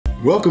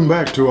Welcome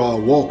back to our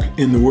walk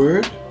in the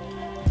Word.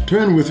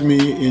 Turn with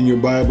me in your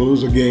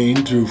Bibles again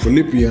to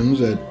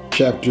Philippians at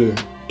chapter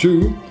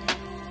 2.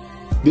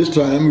 This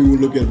time we will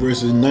look at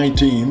verses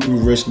 19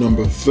 through verse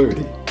number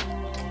 30.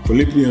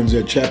 Philippians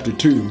at chapter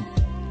 2,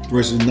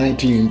 verses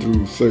 19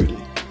 through 30.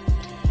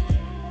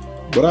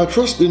 But I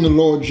trust in the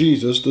Lord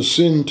Jesus to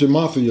send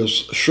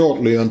Timotheus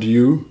shortly unto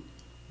you,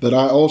 that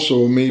I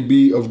also may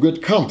be of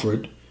good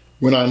comfort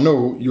when I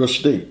know your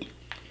state.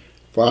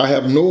 For I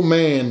have no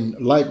man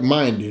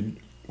like-minded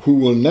who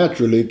will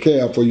naturally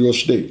care for your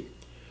state.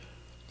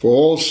 For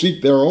all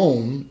seek their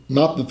own,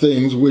 not the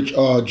things which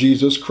are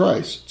Jesus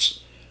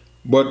Christ's.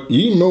 But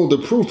ye know the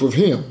proof of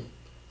him,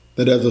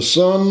 that as a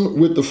son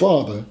with the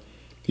Father,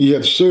 he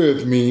hath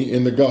served me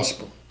in the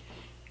gospel.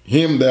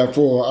 Him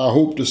therefore I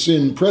hope to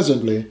send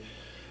presently,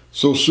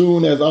 so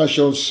soon as I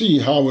shall see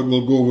how it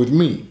will go with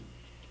me.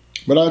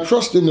 But I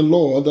trust in the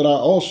Lord that I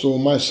also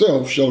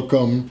myself shall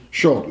come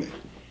shortly.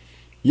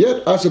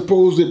 Yet I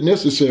suppose it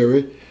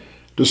necessary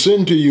to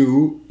send to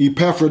you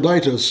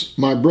Epaphroditus,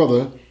 my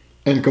brother,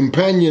 and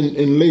companion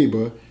in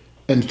labor,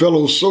 and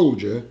fellow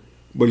soldier,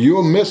 but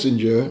your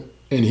messenger,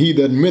 and he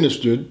that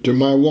ministered to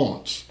my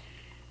wants.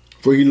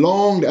 For he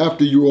longed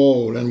after you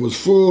all, and was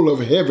full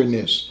of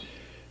heaviness,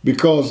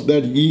 because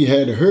that ye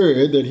had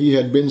heard that he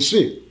had been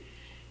sick.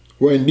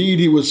 For indeed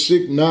he was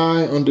sick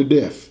nigh unto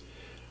death.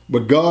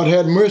 But God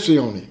had mercy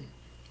on him,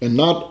 and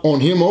not on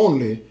him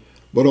only,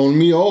 but on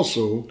me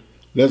also,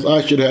 lest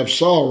I should have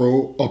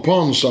sorrow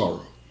upon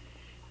sorrow.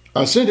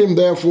 I sent him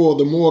therefore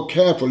the more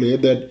carefully,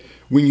 that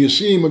when you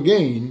see him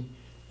again,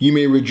 ye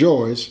may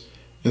rejoice,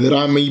 and that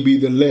I may be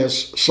the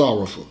less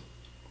sorrowful.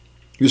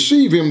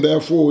 Receive him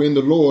therefore in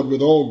the Lord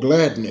with all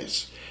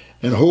gladness,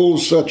 and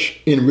hold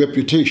such in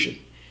reputation,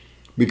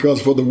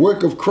 because for the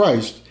work of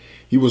Christ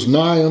he was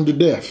nigh unto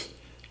death,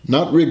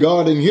 not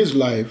regarding his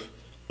life,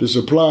 to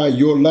supply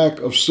your lack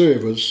of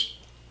service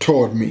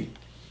toward me.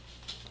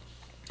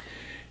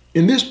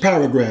 In this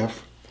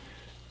paragraph,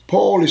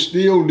 Paul is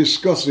still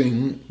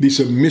discussing the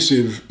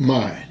submissive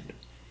mind.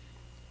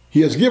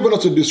 He has given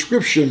us a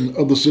description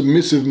of the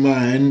submissive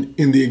mind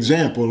in the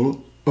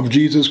example of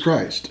Jesus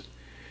Christ.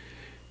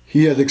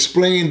 He has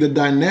explained the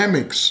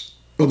dynamics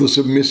of the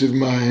submissive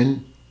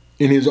mind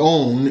in his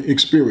own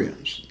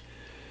experience.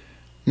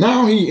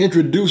 Now he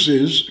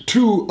introduces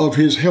two of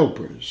his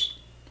helpers,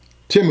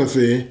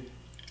 Timothy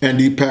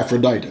and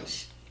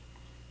Epaphroditus.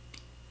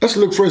 Let's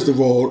look first of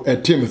all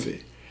at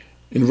Timothy.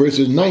 In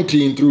verses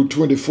 19 through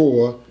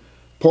 24,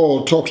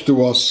 Paul talks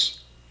to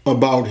us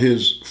about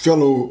his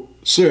fellow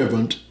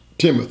servant,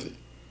 Timothy.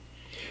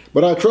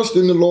 But I trust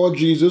in the Lord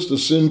Jesus to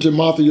send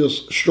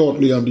Timotheus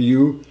shortly unto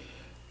you,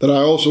 that I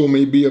also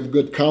may be of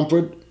good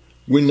comfort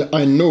when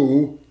I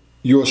know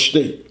your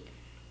state.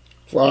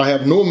 For I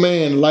have no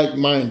man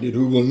like-minded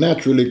who will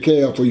naturally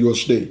care for your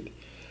state.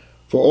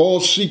 For all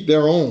seek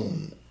their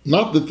own,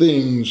 not the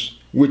things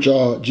which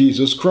are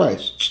Jesus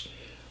Christ's.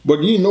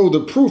 But ye know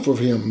the proof of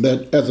him,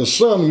 that as a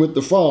son with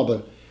the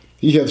Father,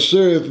 he hath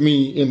served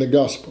me in the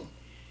gospel.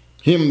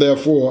 Him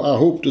therefore I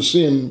hope to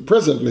send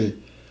presently,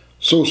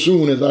 so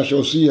soon as I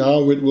shall see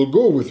how it will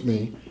go with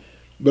me.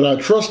 But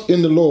I trust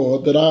in the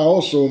Lord that I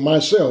also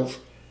myself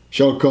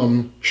shall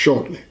come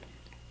shortly.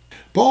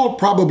 Paul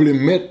probably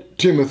met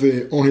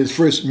Timothy on his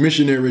first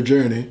missionary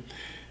journey,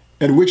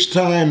 at which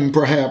time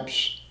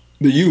perhaps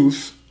the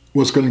youth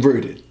was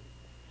converted.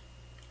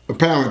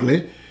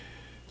 Apparently,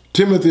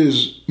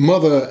 Timothy's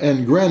mother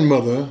and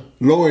grandmother,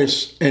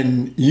 Lois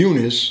and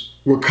Eunice,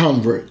 were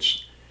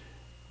converts.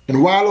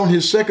 And while on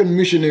his second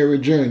missionary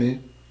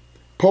journey,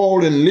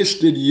 Paul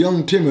enlisted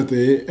young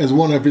Timothy as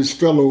one of his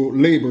fellow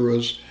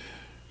laborers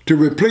to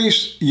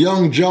replace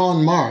young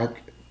John Mark,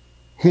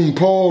 whom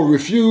Paul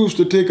refused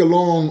to take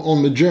along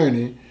on the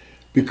journey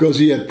because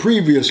he had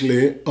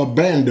previously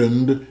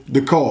abandoned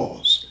the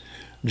cause.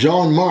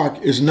 John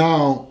Mark is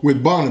now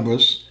with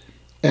Barnabas,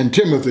 and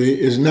Timothy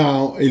is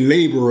now a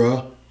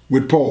laborer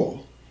with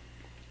Paul.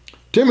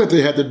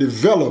 Timothy had to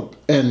develop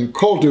and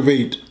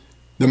cultivate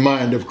the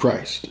mind of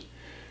Christ.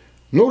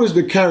 Notice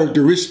the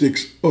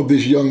characteristics of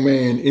this young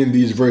man in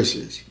these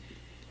verses.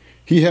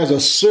 He has a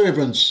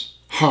servant's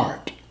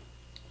heart.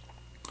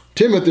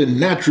 Timothy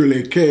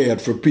naturally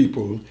cared for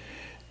people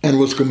and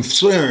was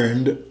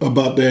concerned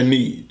about their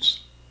needs.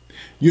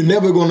 You're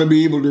never going to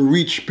be able to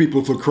reach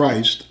people for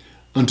Christ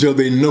until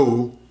they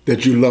know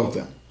that you love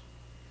them.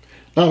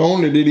 Not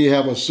only did he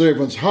have a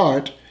servant's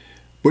heart,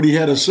 but he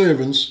had a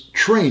servant's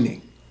training.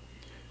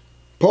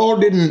 Paul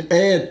didn't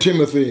add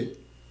Timothy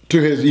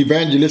to his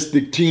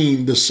evangelistic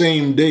team the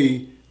same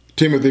day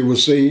Timothy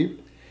was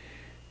saved.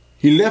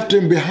 He left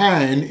him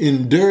behind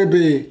in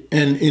Derbe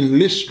and in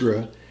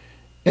Lystra,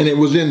 and it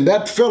was in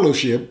that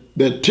fellowship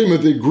that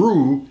Timothy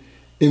grew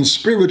in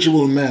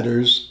spiritual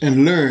matters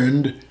and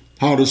learned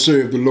how to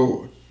serve the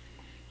Lord.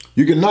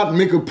 You cannot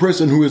make a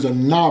person who is a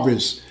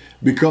novice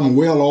become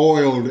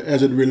well-oiled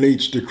as it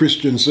relates to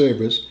Christian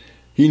service.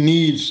 He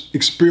needs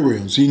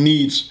experience. He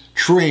needs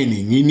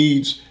training. He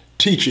needs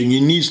teaching. He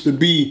needs to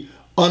be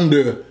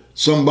under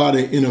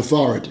somebody in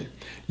authority.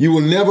 You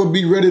will never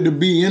be ready to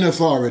be in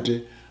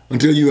authority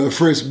until you have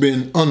first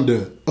been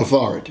under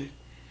authority.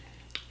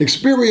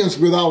 Experience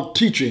without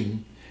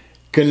teaching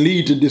can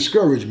lead to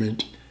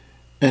discouragement,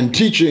 and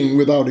teaching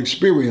without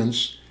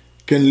experience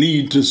can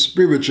lead to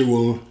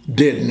spiritual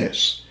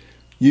deadness.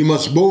 You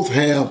must both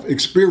have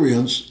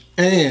experience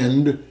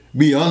and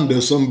be under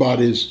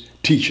somebody's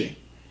teaching.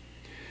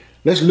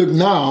 Let's look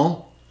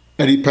now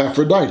at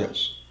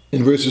Epaphroditus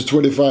in verses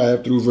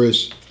 25 through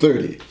verse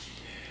 30.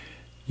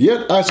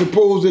 Yet I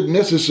suppose it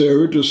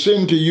necessary to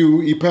send to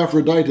you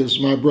Epaphroditus,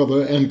 my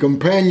brother and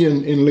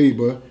companion in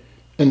labor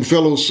and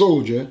fellow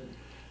soldier,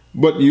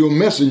 but your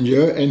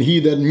messenger and he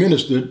that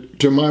ministered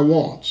to my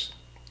wants.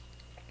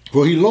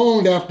 For he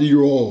longed after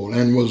you all,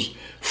 and was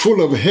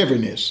full of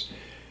heaviness,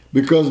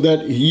 because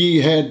that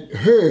ye had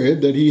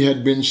heard that he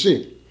had been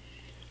sick.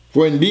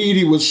 For indeed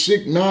he was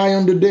sick nigh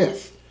unto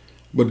death,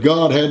 but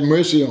God had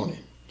mercy on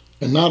him,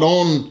 and not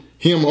on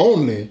him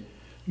only,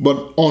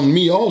 but on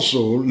me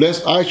also,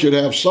 lest I should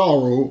have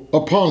sorrow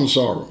upon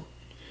sorrow.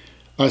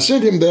 I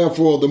sent him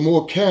therefore the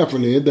more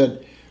carefully,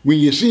 that when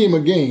ye see him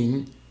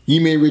again, ye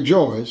may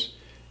rejoice,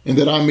 and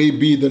that I may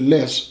be the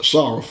less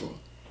sorrowful.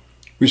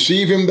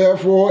 Receive him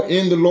therefore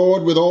in the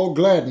Lord with all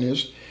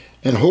gladness,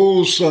 and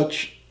hold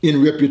such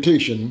in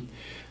reputation,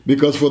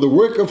 because for the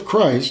work of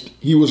Christ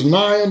he was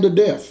nigh unto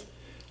death,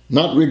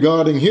 not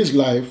regarding his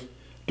life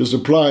to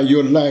supply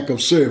your lack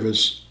of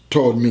service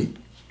toward me.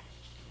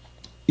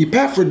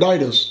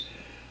 Epaphroditus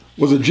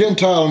was a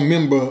Gentile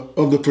member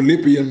of the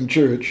Philippian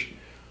church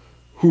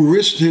who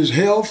risked his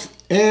health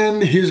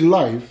and his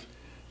life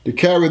to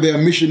carry their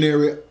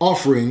missionary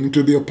offering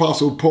to the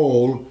Apostle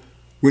Paul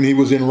when he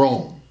was in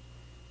Rome.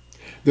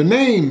 The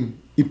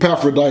name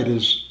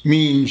Epaphroditus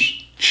means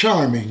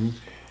charming,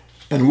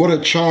 and what a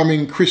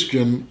charming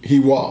Christian he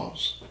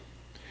was.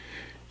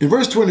 In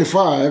verse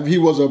 25, he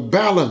was a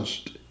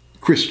balanced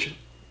Christian.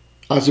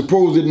 I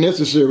suppose it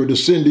necessary to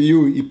send to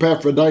you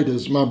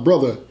Epaphroditus, my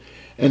brother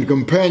and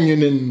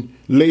companion in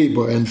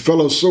labor and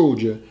fellow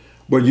soldier,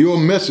 but your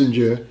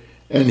messenger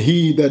and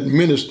he that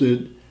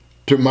ministered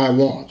to my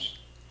wants.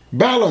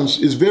 Balance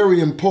is very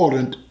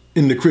important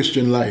in the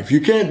Christian life. You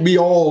can't be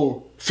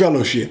all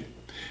fellowship.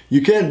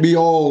 You can't be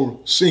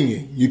all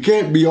singing. You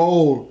can't be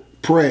all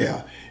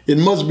prayer. It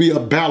must be a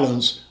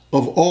balance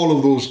of all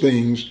of those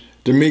things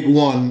to make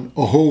one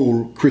a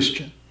whole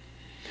Christian.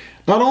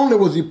 Not only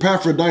was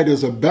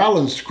Epaphroditus a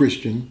balanced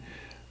Christian,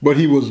 but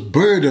he was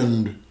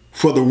burdened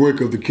for the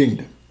work of the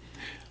kingdom.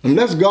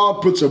 Unless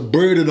God puts a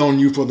burden on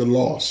you for the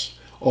lost,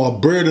 or a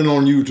burden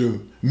on you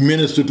to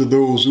minister to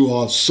those who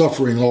are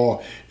suffering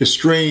or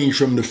estranged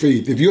from the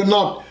faith, if you're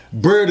not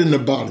burdened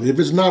about it, if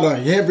it's not a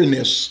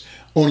heaviness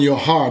on your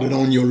heart and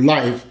on your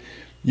life,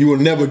 you will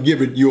never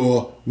give it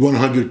your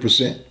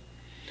 100%.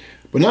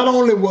 But not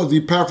only was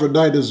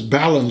Epaphroditus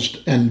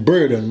balanced and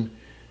burdened,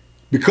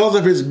 because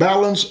of his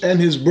balance and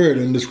his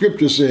burden, the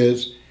scripture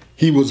says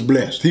he was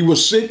blessed. He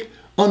was sick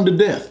unto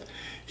death.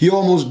 He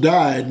almost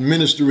died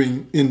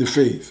ministering in the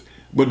faith.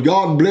 But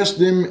God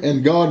blessed him,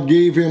 and God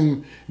gave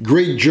him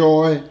great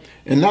joy.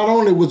 And not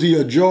only was he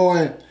a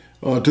joy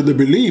to the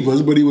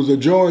believers, but he was a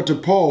joy to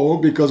Paul,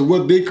 because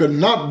what they could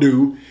not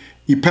do,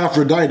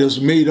 Epaphroditus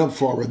made up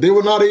for it. They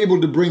were not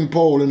able to bring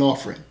Paul an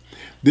offering.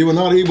 They were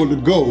not able to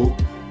go,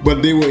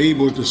 but they were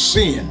able to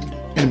send.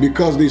 And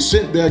because they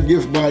sent their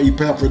gift by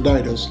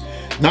Epaphroditus,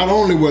 not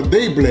only were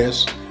they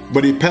blessed,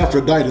 but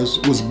Epaphroditus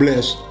was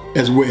blessed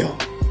as well.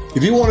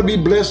 If you want to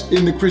be blessed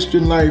in the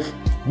Christian life,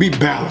 be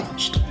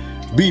balanced,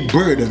 be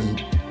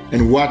burdened,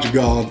 and watch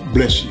God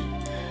bless you.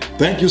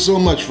 Thank you so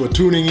much for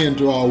tuning in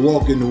to our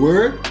Walk in the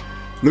Word.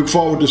 Look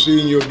forward to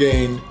seeing you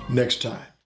again next time.